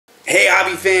Hey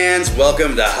hobby fans,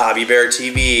 welcome to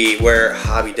HobbyBearTV, where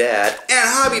HobbyDad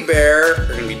and HobbyBear are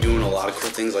going to be doing a lot of cool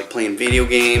things like playing video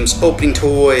games, opening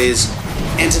toys,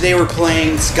 and today we're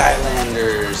playing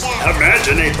Skylanders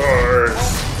Imaginators.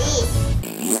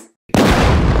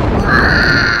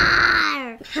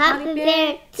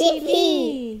 HobbyBearTV.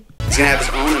 He's going to have his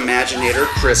own Imaginator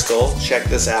crystal. Check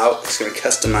this out. He's going to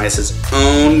customize his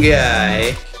own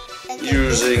guy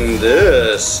using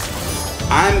this.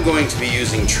 I'm going to be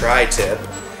using tri-tip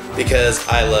because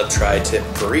I love tri-tip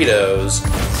burritos,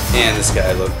 and this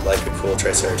guy looked like a cool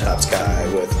Triceratops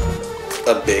guy with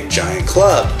a big giant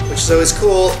club, which is always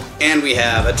cool. And we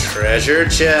have a treasure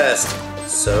chest.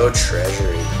 So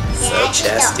treasury, so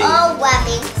chesty. All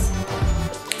weapons.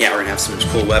 Yeah, we're gonna have so much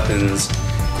cool weapons.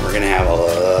 We're gonna have a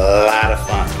lot of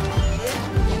fun.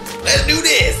 Let's do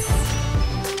this!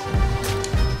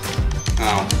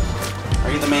 Oh,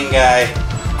 are you the main guy?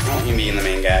 Don't you being the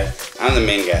main guy? I'm the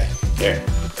main guy. Here,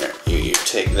 you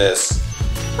take this.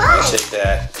 Why? I'll take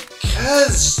that.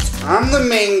 Cause I'm the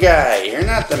main guy. You're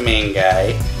not the main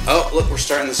guy. Oh, look, we're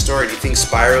starting the story. Do you think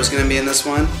Spyro's gonna be in this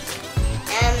one?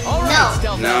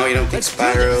 No. No, you don't think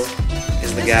Spyro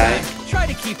is the guy? Try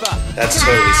to keep up. That's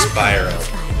totally Spyro.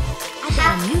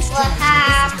 We'll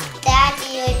have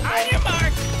Daddy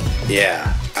and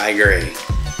Yeah, I agree.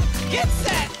 Get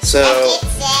set. So,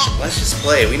 let's just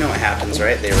play. We know what happens,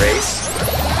 right? They race.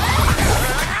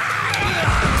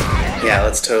 Yeah,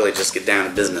 let's totally just get down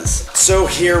to business. So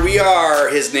here we are.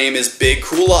 His name is Big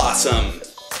Cool Awesome.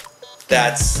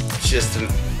 That's just an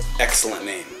excellent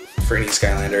name for any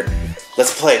Skylander.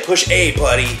 Let's play. Push A,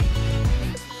 buddy.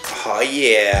 Oh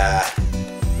yeah.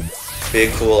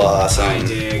 Big Cool Awesome. I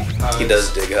dig hugs. He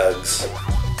does dig hugs.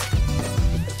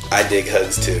 I dig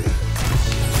hugs too.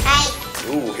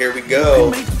 Ooh, here we go.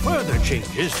 Make further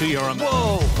changes to your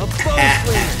Whoa, a bow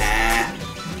slinger.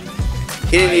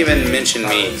 He didn't even mention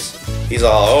me. He's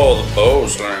all, oh, the bow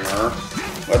slinger.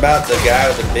 What about the guy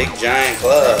with the big giant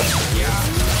club?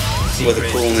 With a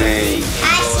cool name. I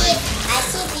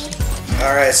see.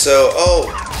 Alright, so,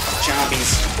 oh,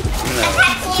 chompies.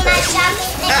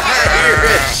 You're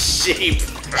a sheep.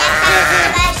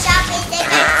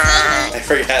 I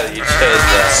forgot that you chose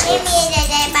that.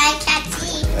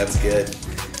 That's good.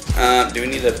 Do we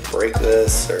need to break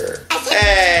this or?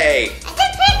 Hey!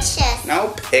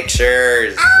 No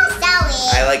pictures. Oh, sorry.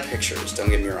 I like pictures. Don't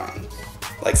get me wrong.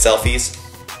 Like selfies.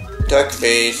 Duck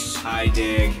face. I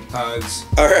dig hugs.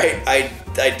 All right, I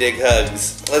dig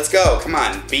hugs. Let's go. Come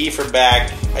on. B for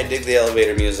back. I dig the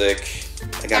elevator music.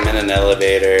 Like I'm in an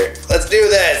elevator. Let's do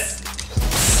this.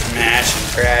 Smash and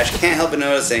crash. Can't help but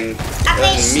noticing.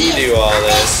 Letting me do all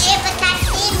this.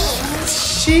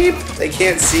 Sheep. They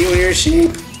can't see when you're a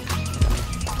sheep.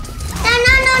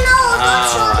 No.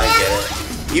 Oh, I get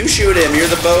it. You shoot him. You're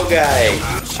the bow guy.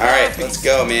 All right, let's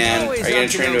go, man. Are you gonna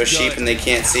turn into a sheep and they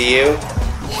can't see you?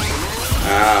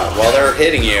 Well, they're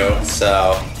hitting you,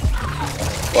 so.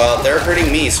 Well, they're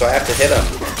hurting me, so I have to hit them.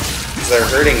 Because they're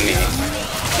hurting me.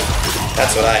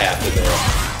 That's what I have to do.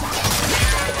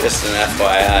 Just an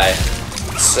FYI.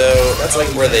 So, that's like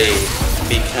where they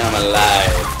become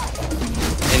alive.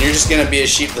 And you're just gonna be a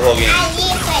sheep the whole game. I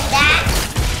leave for that.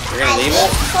 You're gonna leave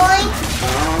it?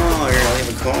 Oh, you're gonna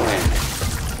leave a coin.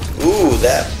 Ooh,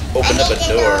 that opened up a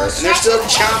door. And there's still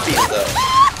chompies, though.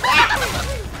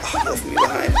 Oh, left me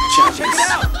behind.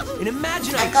 Chompies. An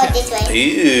Imaginite I go this way.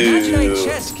 Imaginite Ooh,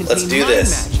 chest let's contain do mind this.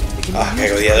 magic that can be Oh, I gotta go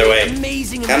used the to other create way.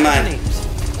 amazing Come on.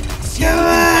 Imaginators. See if we Come can on.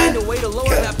 find a way to lower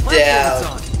that Go platform it's down.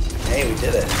 on. Hey, we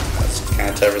did it. That's kind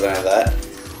of tougher than I thought.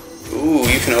 Ooh,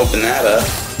 you can open that up.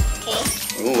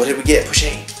 Okay. Ooh, what did we get? Push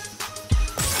A.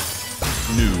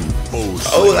 new bow.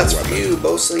 Oh, that's for you.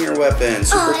 Bow slinger weapon.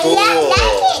 Super cool. I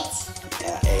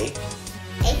Yeah, A.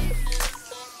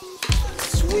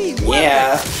 Sweet weapon.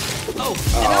 Yeah. Oh,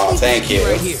 Oh, thank you.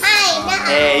 right here.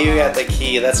 Hey, you got the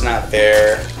key. That's not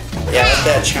fair. Yeah, let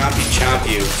that chompy chomp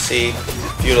you. See,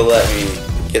 if you'd have let me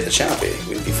get the chompy,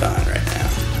 we'd be fine right now.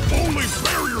 Only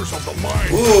barriers of the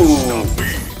mind. Ooh,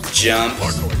 jump.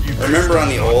 Remember on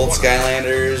the old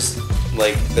Skylanders,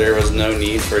 like there was no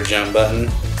need for a jump button?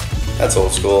 That's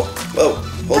old school. Whoa,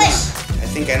 hold on. I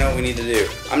think I know what we need to do.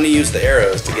 I'm gonna use the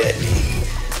arrows to get me.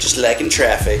 Just like in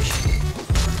traffic.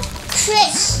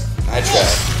 Chris. I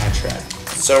tried.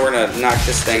 So we're gonna knock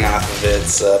this thing off of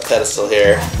its pedestal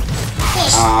here.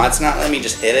 Aw, it's not letting me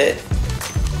just hit it.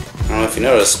 I don't know if you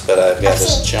noticed, but I've got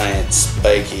this giant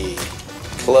spiky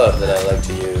club that I like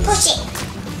to use. Push it.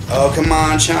 Oh, come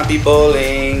on, Chompy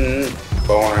Bowling.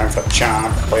 Born for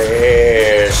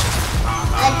Chompies.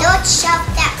 Don't shove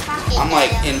that pocket. I'm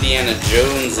like Indiana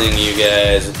Jones in you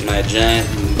guys with my giant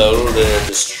boulder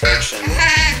destruction.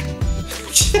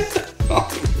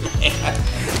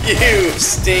 You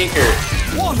stinker.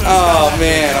 What a Oh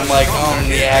man, I'm like on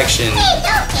the action. Hey,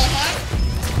 don't get that.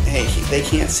 Hey, they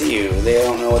can't see you. They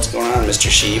don't know what's going on, Mr.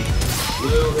 Sheep.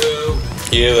 Woohoo.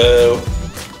 You.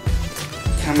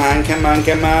 Come on, come on,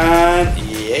 come on.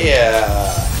 Yeah.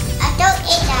 I don't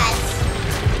eat that.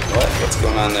 What? What's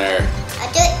going on there? I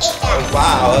don't eat Oh, that.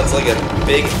 wow, that's like a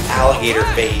big alligator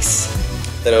face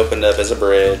that opened up as a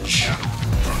bridge.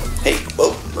 Hey,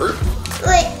 whoa.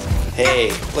 Wait.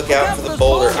 Hey, look out for the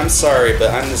boulder. I'm sorry,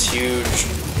 but I'm this huge,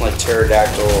 like,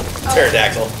 pterodactyl,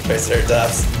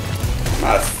 triceratops. I'm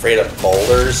not afraid of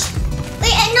boulders.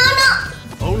 Wait,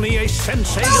 no. Only a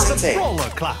sensei Oh, of the sensei. brawler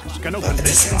class can open It's a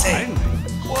this sensei. shrine.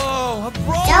 Whoa, a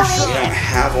brawl Don't We shot. don't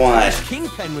have one.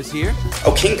 Kingpin was here.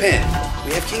 Oh, Kingpin.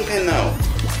 We have Kingpin, though.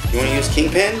 You want to use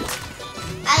Kingpin?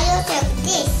 I use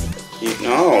this.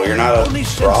 No, you're not Only a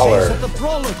senseis brawler. of the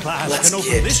brawler class Let's can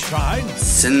open get this shrine.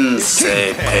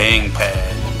 Sensei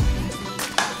Kingpin.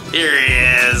 Here he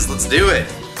is. Let's do it.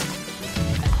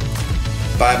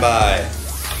 Bye-bye.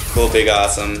 Cool, big,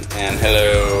 awesome, and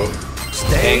hello.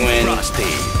 Stay Penguin.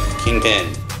 frosty.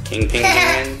 Kingpin.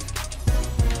 Kingpin.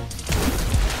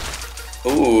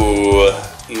 Ooh,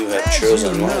 you have As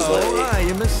chosen you know, wisely. I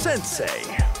am a sensei,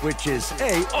 which is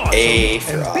A, awesome, A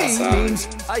for and B awesome. means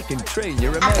I can train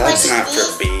your That's imagination. not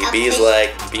for B. B is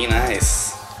like, be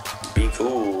nice. Be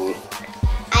cool.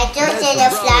 I don't As say the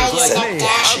the fly brawlers is like like me,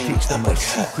 that. I'll teach them a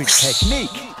secret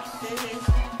technique.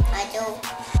 I don't.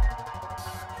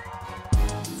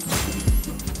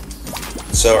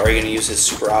 So, are you going to use his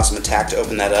super awesome attack to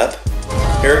open that up?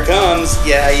 Here it comes.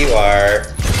 Yeah, you are.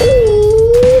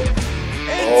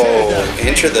 Oh,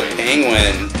 enter the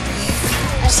penguin.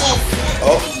 Watch it.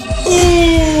 Oh.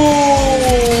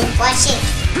 Ooh. Watch it.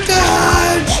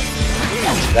 Dodge.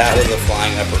 That was a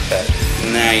flying uppercut.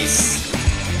 Nice.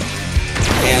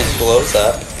 And it blows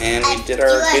up, and we did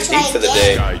our good deed for the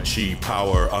day. Sky Chi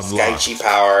power Sky unlocked. Chi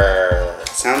power.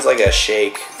 Sounds like a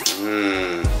shake.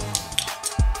 Mmm.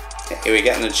 Hey, we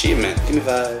got an achievement. Give me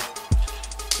 5.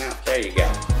 Oh, there you go.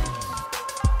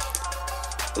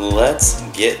 Let's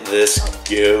get this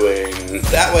going.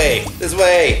 That way. This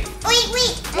way.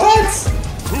 Wait. What?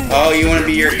 Oh, you want to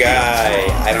be your guy.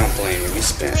 I don't blame you. We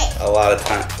spent a lot of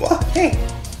time. What? Hey.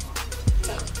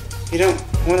 You don't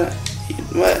want to...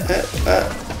 What?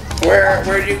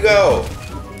 Where'd you go?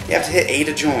 You have to hit A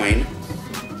to join.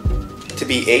 To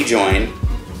be A join.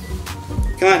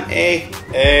 Come on, A.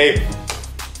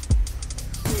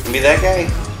 Be that guy.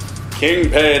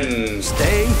 Kingpin.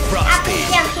 Stay frosty.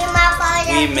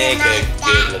 We make a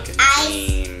good looking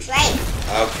team. Right.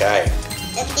 Okay.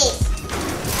 Look at this.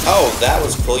 Oh, that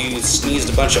was cool. You sneezed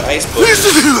a bunch of ice bushes.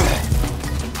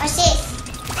 Watch this.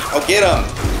 Oh, get him.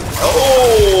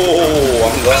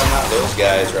 Oh, I'm glad I'm not those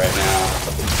guys right now.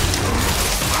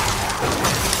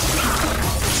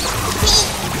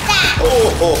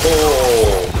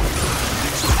 Oh.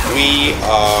 We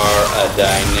are a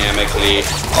dynamically...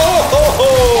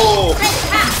 Oh!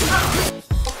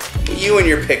 You and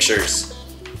your pictures.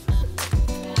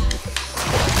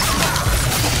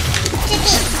 Look at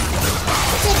this.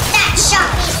 Look at that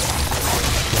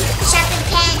shopping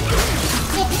pen.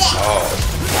 Look at this. Oh,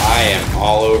 I am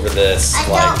all over this,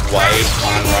 like white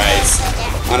on rice,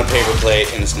 on a paper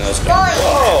plate in a snowstorm.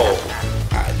 Whoa!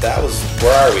 Alright, that was...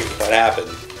 Where are we? What happened?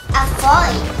 A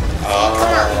boy.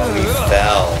 Oh, we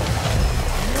fell.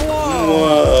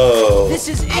 Whoa. This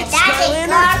is it, That's Skylander. it,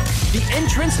 Clark. The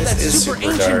entrance to This that is super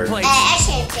super ancient dark. place.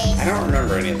 Action face. I don't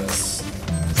remember any of this.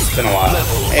 It's been a while.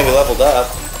 Hey, we leveled up.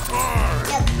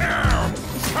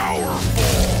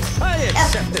 I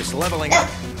accept this leveling up.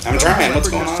 I'm trying. What's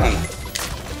going on? Look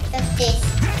at this.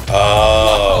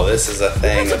 Oh, this is a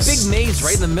thing There's a of big maze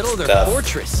right in the middle of their stuff.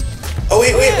 fortress. Oh,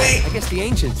 wait. I guess the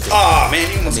ancients did. Oh, man,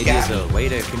 you almost Maybe got as me. a way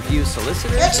to confuse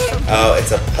solicitors. Look at Oh,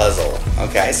 it's a puzzle.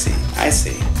 Okay, I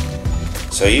see.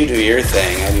 So you do your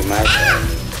thing, I do my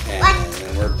thing,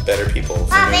 and we're better people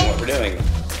for doing what we're doing.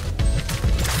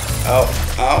 Oh.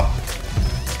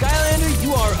 Skylander,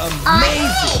 you are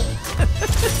amazing.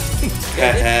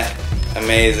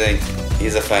 Amazing.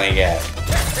 He's a funny guy.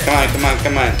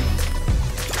 Come on.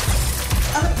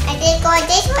 Oh, I didn't go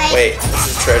this way. Wait, this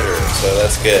is treasure, so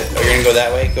that's good. Oh, you're gonna go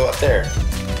that way? Go up there.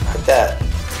 Like that.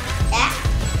 That.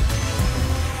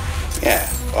 Yeah,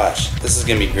 watch. This is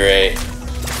gonna be great.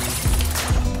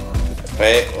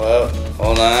 Wait, whoa,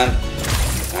 hold on.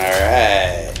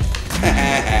 Alright.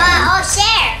 Oh,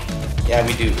 share. Yeah,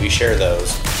 we do. We share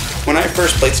those. When I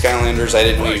first played Skylanders, I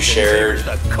didn't know you shared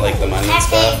like the money and That's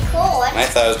stuff. very cool. And I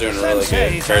thought I was doing really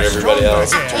good compared to everybody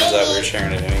else. It turns out we were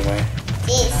sharing it anyway.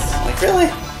 This. Like, really?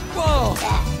 Whoa.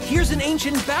 Here's an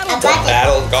ancient battle. A The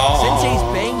battle gone. Sensei's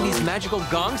banged these magic magical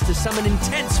gongs to summon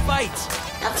intense fights.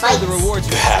 A So fight. the rewards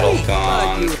are Battle sweet,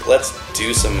 gong. but you- Let's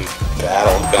do some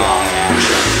battle gong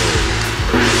action.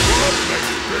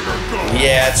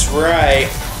 Yeah, that's right.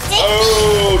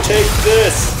 Oh, take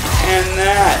this and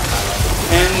that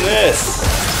and this.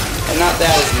 And not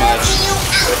that as much.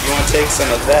 But if you want to take some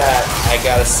of that, I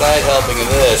got a side helping of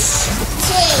this.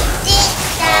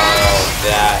 Oh,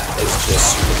 that is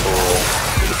just super cool.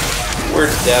 We're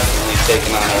definitely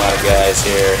taking on a lot of guys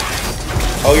here.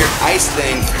 Oh, your ice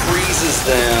thing freezes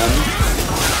them.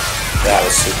 That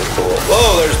was super cool.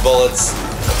 Whoa, there's bullets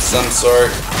of some sort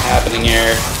happening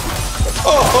here.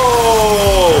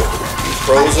 Oh! He's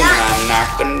frozen and I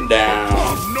knocked him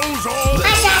down. Knows all.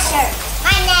 My sister.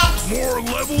 My neck. More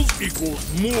levels equals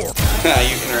more.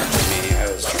 You interrupted me. I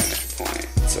was trying to point.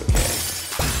 It's okay.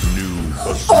 New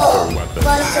bazooka weapon.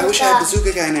 I wish I had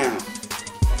Bazooka Guy now.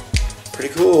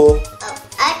 Pretty cool.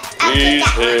 I'll get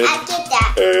that one. I'll get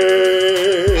that. I'll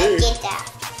Hey. get that.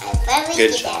 I probably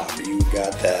Good get job. that. You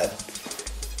got that.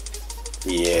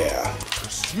 Yeah.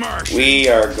 Smash. We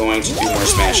are going to do more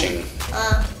smashing.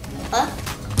 Huh?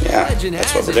 Yeah, Legend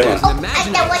that's has what we're it doing. there's an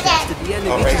Imaginator test at the end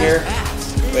of Oh, each right here?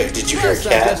 pass. Wait, did you hear a Yes, I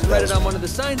cat? just read it on one of the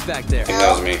signs back there. I think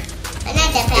that was me.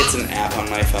 Another It's bag. an app on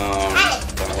my phone.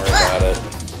 Don't worry about it.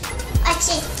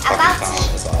 Actually, Fucking about phone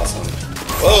to. is awesome.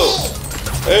 Whoa!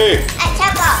 Hey! A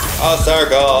turbo. A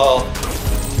circle!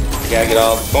 Gotta get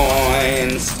all the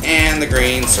coins and the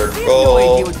green I have no idea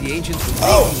circle. what the ancients were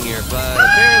Oh. thinking here, but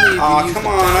apparently if Aw, you use come the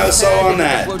on, I was so pad on to hit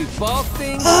that. the floaty ball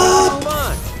thing, Up. hold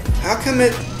on. How come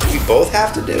it? We both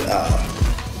have to do? Oh.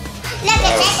 Look at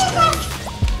That this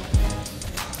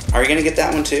one. Are you gonna get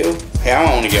that one too? Hey, I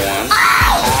want to get one.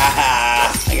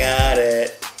 Ah, I got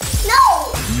it.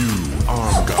 No. New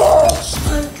arm guards.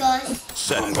 Oh gosh.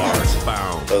 Set guards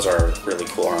found. Those are really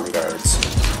cool arm guards.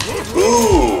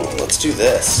 Ooh, let's do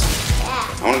this.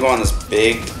 I want to go on this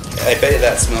big. I bet you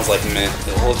that smells like mint.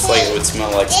 It looks like it would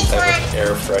smell like some type of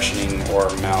air freshening or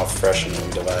mouth freshening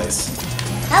device.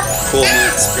 Cool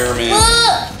mint spearmint.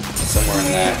 Somewhere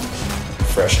in that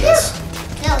freshness.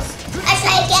 No. I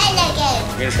try again.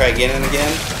 You're gonna try again and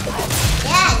again?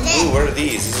 Yeah, Ooh, look. what are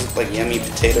these? These look like yummy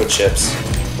potato chips.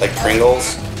 Like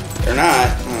Pringles? They're not.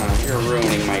 Oh, you're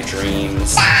ruining my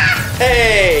dreams.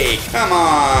 Hey, come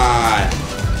on!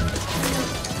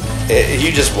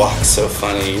 You just walk so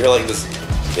funny. You're like this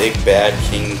big bad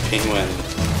king penguin.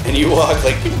 And you walk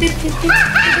like beep, beep, beep, beep,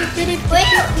 beep, beep, beep. Wait.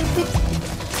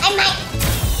 I might.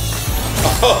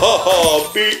 Oh,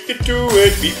 beat it to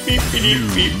it. Beep, beep, beep,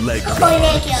 beep, beep. New leg Oh, guard.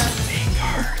 thank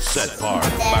you. Set guard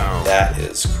found. That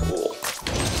is cool.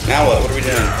 Now what? What are we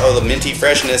doing? Oh, the minty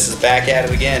freshness is back at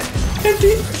it again.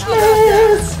 Minty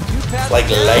freshness. Like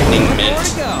lightning mint.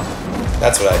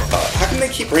 That's what I thought. How come they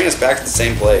keep bringing us back to the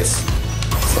same place?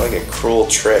 It's like a cruel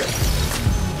trick.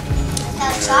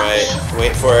 Alright,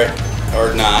 wait for it.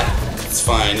 Or not. It's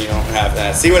fine, you don't have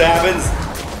that. See what happens?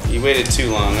 You waited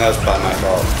too long. That was probably my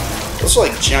fault. Those are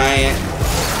like giant,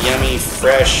 yummy,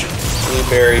 fresh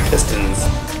blueberry pistons.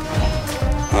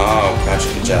 Oh,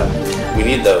 gotcha, good job. We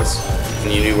need those.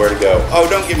 And you knew where to go. Oh,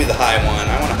 don't give me the high one.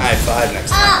 I want a high five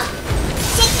next time.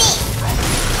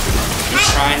 I'm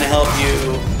trying to help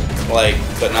you, like,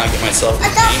 but not get myself in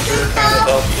danger kind of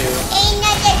help you.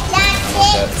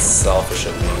 That's selfish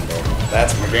of me, but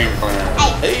that's my game plan.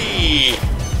 Hey!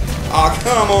 Aw,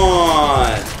 come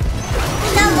on!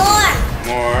 No more.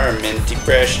 More minty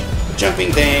fresh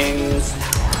jumping things.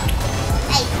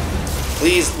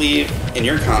 Please leave in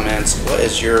your comments what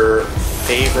is your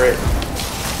favorite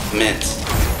mint.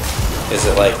 Is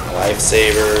it like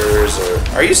lifesavers,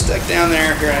 or are you stuck down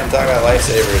there here and talk about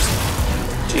lifesavers?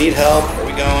 Do you need help? Are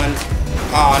we going?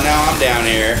 Oh, now I'm down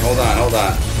here. Hold on, hold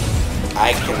on.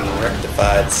 I can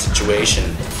rectify the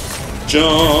situation.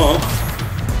 Jump!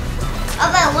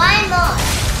 About one more.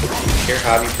 Here,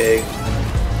 Hobby Pig.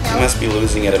 You must be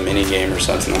losing at a mini game or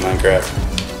something on Minecraft.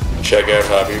 Check out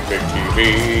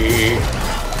HobbyPigTV.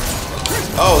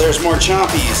 Oh, there's more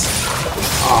chompies.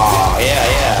 Aw,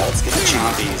 yeah, let's get the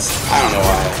chompies. I don't know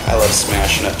why. I love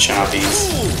smashing up chompies.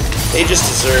 They just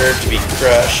deserve to be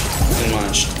crushed and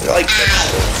munched. They're like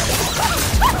vegetables.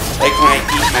 Like when I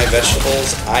eat my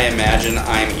vegetables, I imagine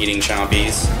I'm eating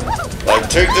chompies. Like,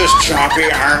 take this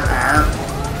chompy. Arr, arr.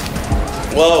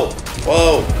 Whoa,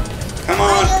 whoa. Come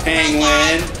on,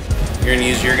 penguin. You're gonna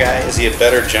use your guy? Is he a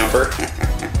better jumper?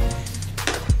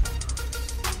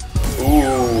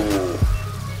 Ooh.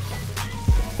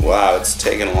 Wow, it's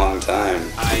taking a long time.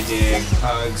 I dig.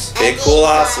 Hugs. Big Cool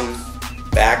Awesome.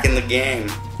 Back in the game.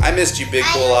 I missed you, Big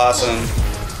Cool Awesome.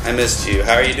 I missed you.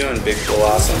 How are you doing, Big Cool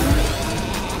Awesome?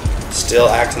 Still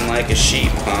acting like a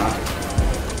sheep, huh?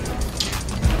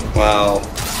 Well,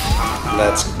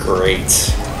 That's great.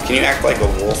 Can you act like a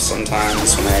wolf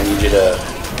sometimes when I need you to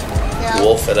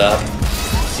wolf it up?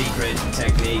 Secret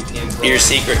technique. Your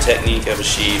secret technique of a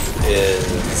sheep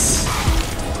is...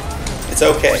 It's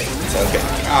okay. It's okay.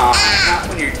 Aw, not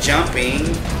when you're jumping.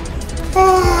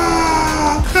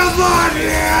 Oh, come on,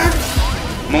 man.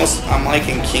 I'm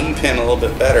liking Kingpin a little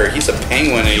bit better. He's a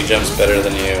penguin and he jumps better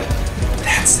than you.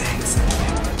 That's it.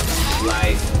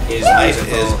 Life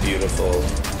is beautiful.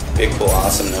 Big, cool,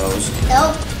 awesome nose.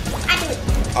 Nope. I do it.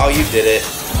 Oh, you did it.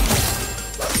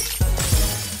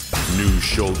 New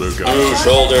shoulder New guards.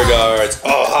 shoulder guards.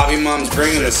 Oh, HobbyMom's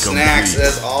bringing the snacks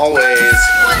as always.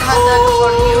 One hot dog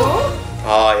for you.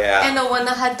 Oh, yeah. And one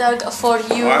hot dog for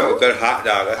you. Oh, a good hot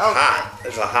dog. That's hot.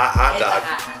 There's a hot dog.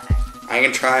 I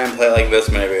can try and play like this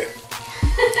maybe.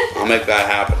 I'll make that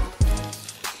happen.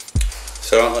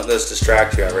 So don't let this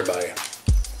distract you, everybody.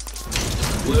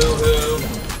 Woohoo.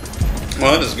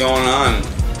 What is going on?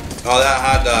 Oh, that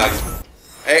hot dog.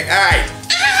 Hey, hey!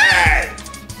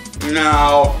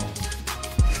 No.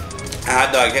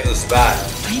 Hot dog hit the spot.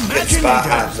 Hit spot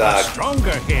hot dog.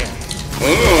 Stronger here.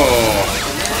 Ooh.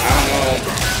 I don't know.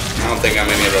 I don't think I'm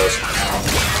any of those.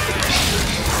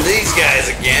 These guys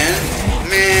again.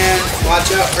 Man, watch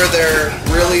out for their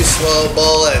really slow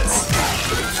bullets.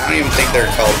 I don't even think they're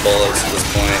called bullets at this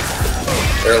point.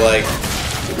 They're like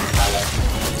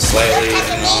slightly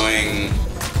annoying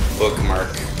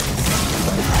bookmark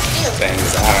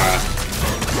things. I don't know.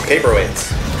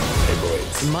 Paperweights.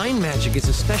 Mind magic is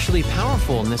especially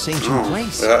powerful in this ancient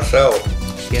place. That's so.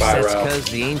 Guess that's Spyro. because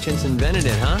the ancients invented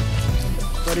it, huh?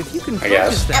 But if you can I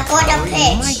guess. focus that I bought a power, you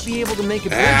fish. might be able to make a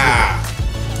bridge. Yeah.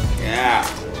 Yeah.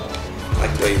 I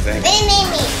like the way you think. Me.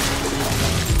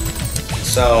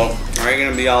 So, are you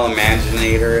gonna be all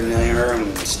Imaginator in there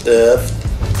and stuff?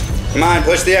 Come on,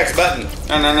 push the X button.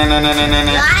 No. I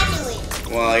do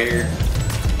it. Well, you're.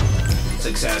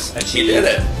 Success You achieved. did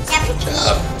it. Good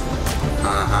job.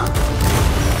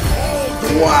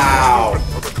 Wow.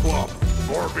 For the club.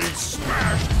 Or be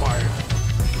smashed by it.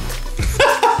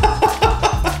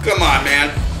 Come on, man.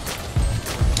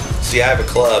 See, I have a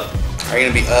club. Are you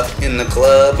gonna be up in the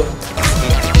club?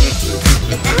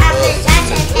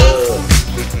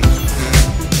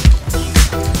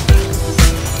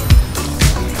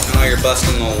 Oh, you're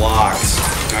busting the locks.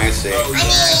 I see.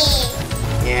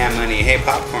 Yeah, money. Hey,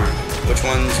 popcorn. Which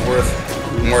one's worth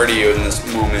more to you in this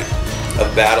moment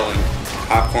of battling?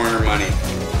 Popcorn or money?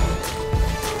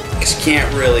 Because you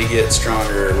can't really get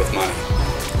stronger with money.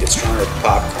 Get stronger with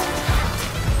popcorn.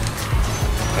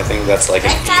 I think that's like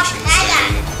an ancient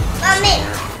saying.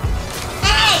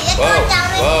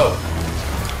 Whoa.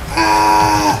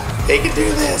 Ah, they can do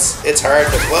this. It's hard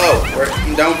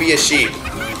to, don't be a sheep.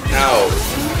 No.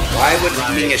 Why would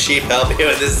being a sheep help you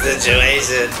in this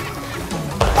situation?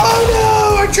 Oh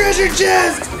no, our treasure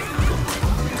chest!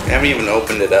 We haven't even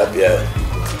opened it up yet.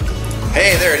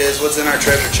 Hey, there it is. What's in our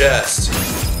treasure chest?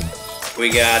 We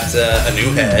got a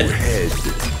new head.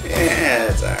 Yeah,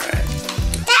 it's alright.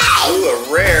 Ooh,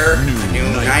 a rare new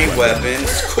night weapon.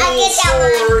 Cool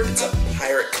sword. It's a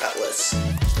pirate cutlass.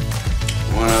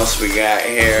 What else we got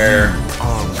here?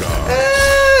 Arm guard.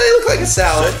 They look like a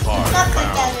salad.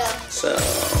 So,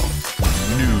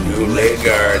 new leg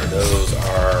guard. Those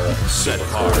are Set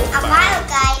super hard. cool.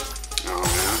 Oh,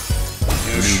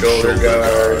 yeah. New shoulder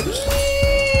guard.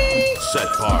 Set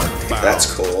hard. Bound. That's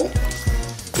cool.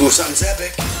 Ooh, something's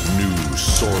epic. New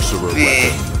sorcerer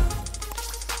Eh. weapon.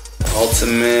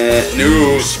 Ultimate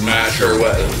new smasher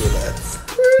weapon. That's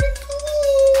pretty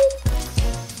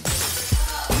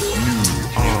New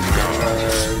arm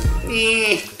guard. cool.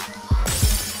 Eh.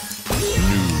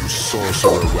 New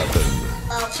sorcerer weapon.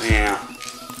 Yeah.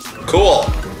 Cool.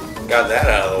 Got that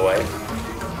out of the way.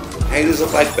 Hey, these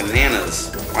look like bananas.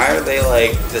 Why are they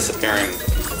like disappearing?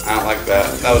 I don't like that.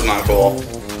 That was not cool.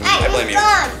 I blame you.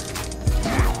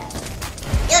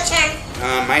 Your turn.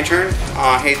 My turn?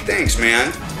 Aw, hey, thanks,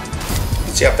 man.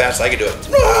 Let's see how fast I can do it.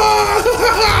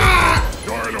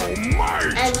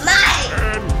 Dynamite. And mine.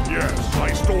 And yes,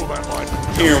 I stole that one.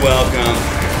 You're welcome.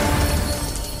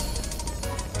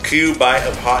 Q bite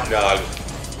of hot dog.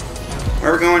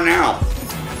 Where are we going now?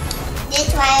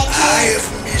 This way. Eye of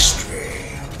mystery.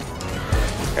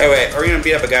 Hey, wait, are we gonna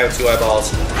beat up a guy with 2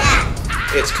 eyeballs?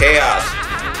 Yeah. It's chaos.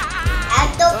 I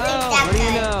don't think Oh, that what do you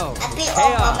guy. know? I beat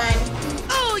Chaos. Overman.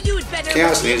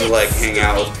 Chaos needs to like hang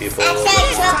out with people. I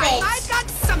said trumpets.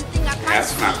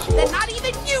 That's not cool.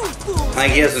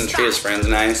 Like he doesn't treat his friends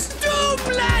nice.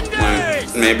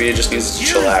 Like, maybe he just needs to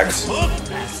chillax.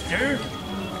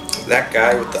 That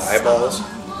guy with the eyeballs.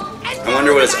 I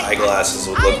wonder what his eyeglasses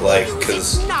would look like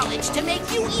because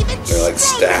they're like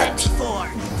stacked.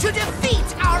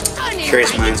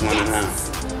 Curious minds want to know.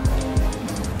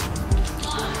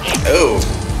 Oh,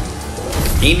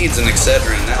 he needs an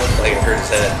Excedrin. That looked like it hurt his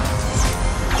head.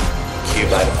 Cue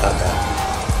by the papa.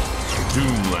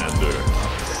 Doomlander.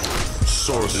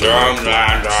 Sorcerer.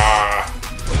 Doomlander.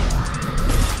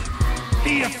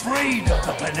 Be afraid of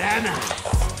the banana.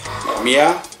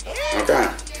 Yeah? Okay.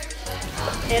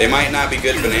 They might not be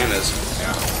good bananas.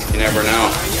 You never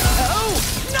know. Oh,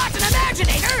 not an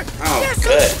Imaginator! Oh, They're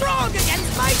good. so strong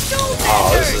against my Doomlander!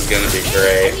 Oh, this is gonna be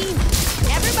great.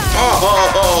 Everybody!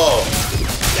 Oh!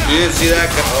 You didn't see that?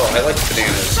 Oh, I like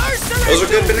bananas. Those are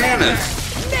good bananas.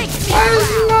 Why does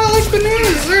he not like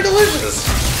bananas? They're delicious.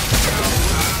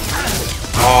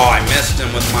 Oh, I missed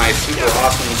him with my super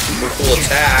awesome, super cool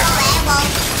attack.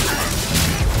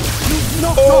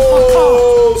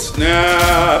 Oh,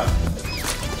 snap!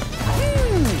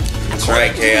 That's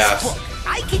right, Chaos.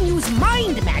 I can use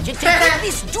mind magic to make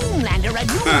this Doomlander a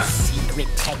new secret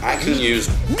technique. I can use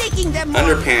making them more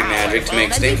underpants magic to make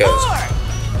powerful than stinkos. before.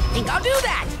 Think I'll do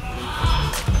that?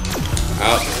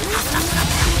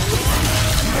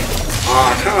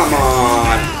 Oh, come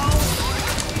on!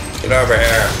 Get over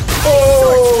here!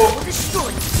 Oh!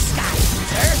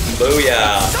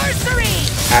 Booyah! Sorcery!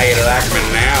 How you like me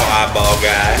now, eyeball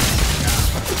guy?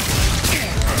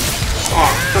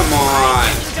 Oh, come on!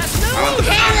 I want the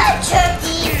Hello,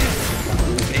 turkey.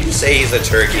 Did you say he's a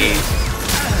turkey?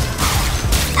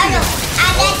 Oh no, I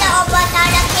let the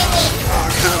banana kiwi. Oh,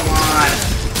 come on!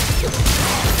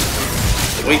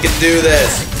 We can do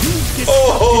this!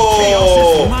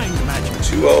 Oh!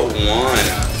 201.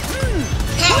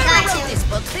 Whoever wrote this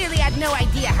book clearly had no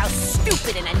idea how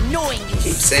stupid and annoying you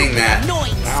Keep saying that. I don't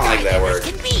like that word.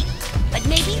 can be. But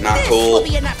maybe Not this cool. will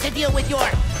be enough to deal with your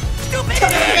stupidity.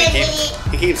 Yeah,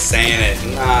 he keeps saying it.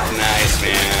 Not nice,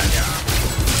 man.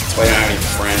 That's why I don't have any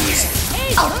friends.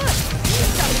 Hey, look!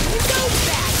 Here's a no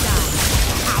bad guy.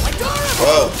 How adorable!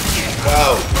 Whoa!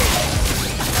 Whoa!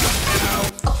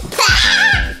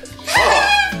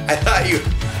 Oh, I thought you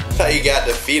got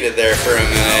defeated there for a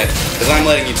minute. Because I'm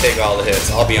letting you take all the hits.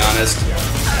 I'll be honest.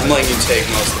 I'm letting you take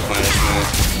most of the punishment.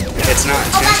 It's not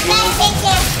intentional.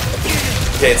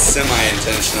 It's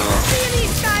semi-intentional.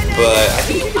 But I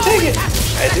think you can take it.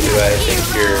 I do. I think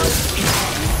you're...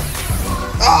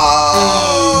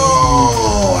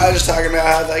 Oh! I was just talking about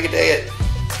how I could take it.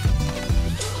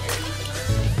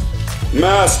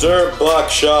 Master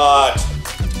Buckshot.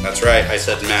 That's right. I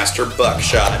said Master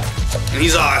Buckshot. And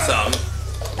he's awesome.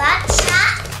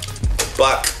 Buckshot?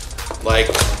 Buck. Like,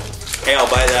 hey, I'll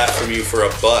buy that from you for a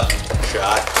buck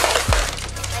shot.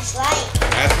 That's right.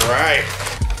 That's right.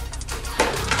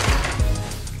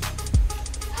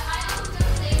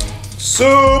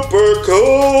 Super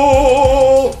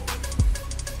cool.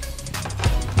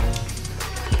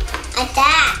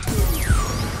 Attack.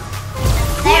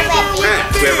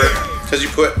 Quiver. Because you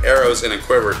put arrows in a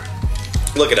quiver.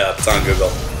 Look it up. It's on Google.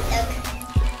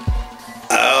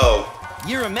 Oh.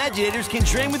 Your Imaginators can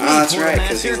train with me. Oh, that's right.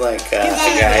 Because he's like a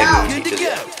guy who Good to teaches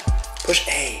go. you. Push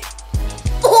A.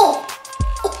 Oh!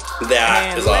 That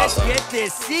And is let's awesome. get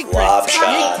this secret Lob technique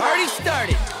shot. party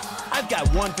started. I've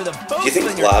got one for the both. Do you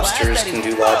think lobsters can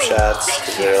do lob shots?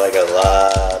 Because they're like a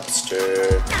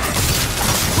lobster.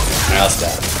 I'll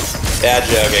stop. Bad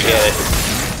joke, I get it.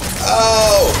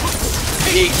 Oh!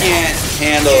 He can't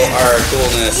handle our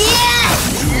coolness.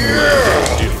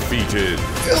 Defeated.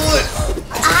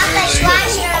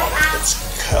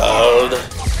 Cold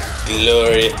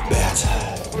glory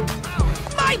battle.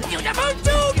 My beautiful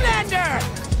Doomlander!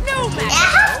 No matter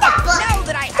now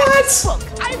that I have this book,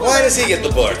 I will Why does he get the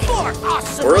book? more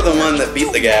awesome. We're the one that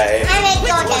beat the guy.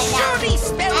 Which will surely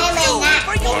spell doom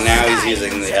for you. Oh, now he's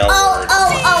using the L word.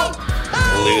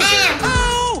 Loser.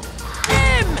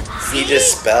 He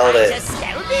just spelled it. Just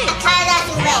spelled it.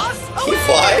 He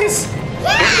flies?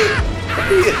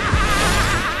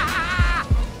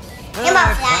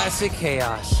 Classic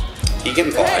chaos. He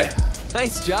can fly.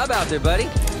 Nice job out there, buddy.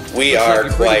 We Looks are like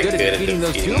you're pretty quite good good at at defeating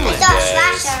those defeating two these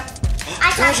guys. guys.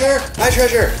 Treasure! Hi,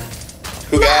 Treasure!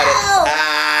 Who got it?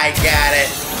 I got it.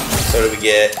 So do we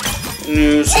get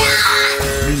new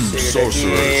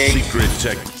Sorcerer. Secret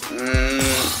tech.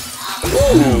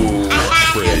 Ooh.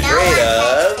 Trade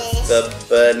of the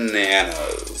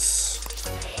bananas.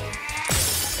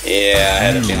 Yeah, I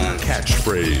had a feeling.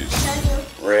 Catchphrase.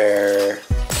 Rare.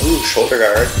 Ooh, shoulder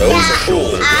guard. Those are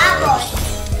cool.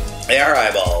 They are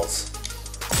eyeballs.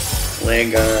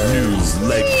 Leg guard. New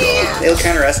leg guard. They look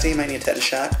kind of rusty. Might need a tetanus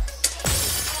shot.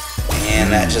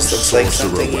 And that just looks like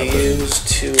something you use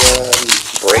to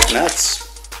break nuts.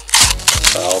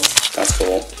 So, that's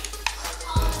cool.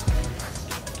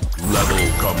 Level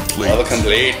complete. Level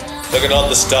complete. Look at all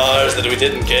the stars that we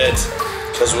didn't get.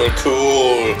 Because we're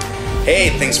cool. Hey,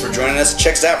 thanks for joining us.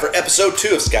 Check us out for episode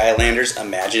 2 of Skylanders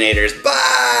Imaginators.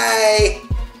 Bye!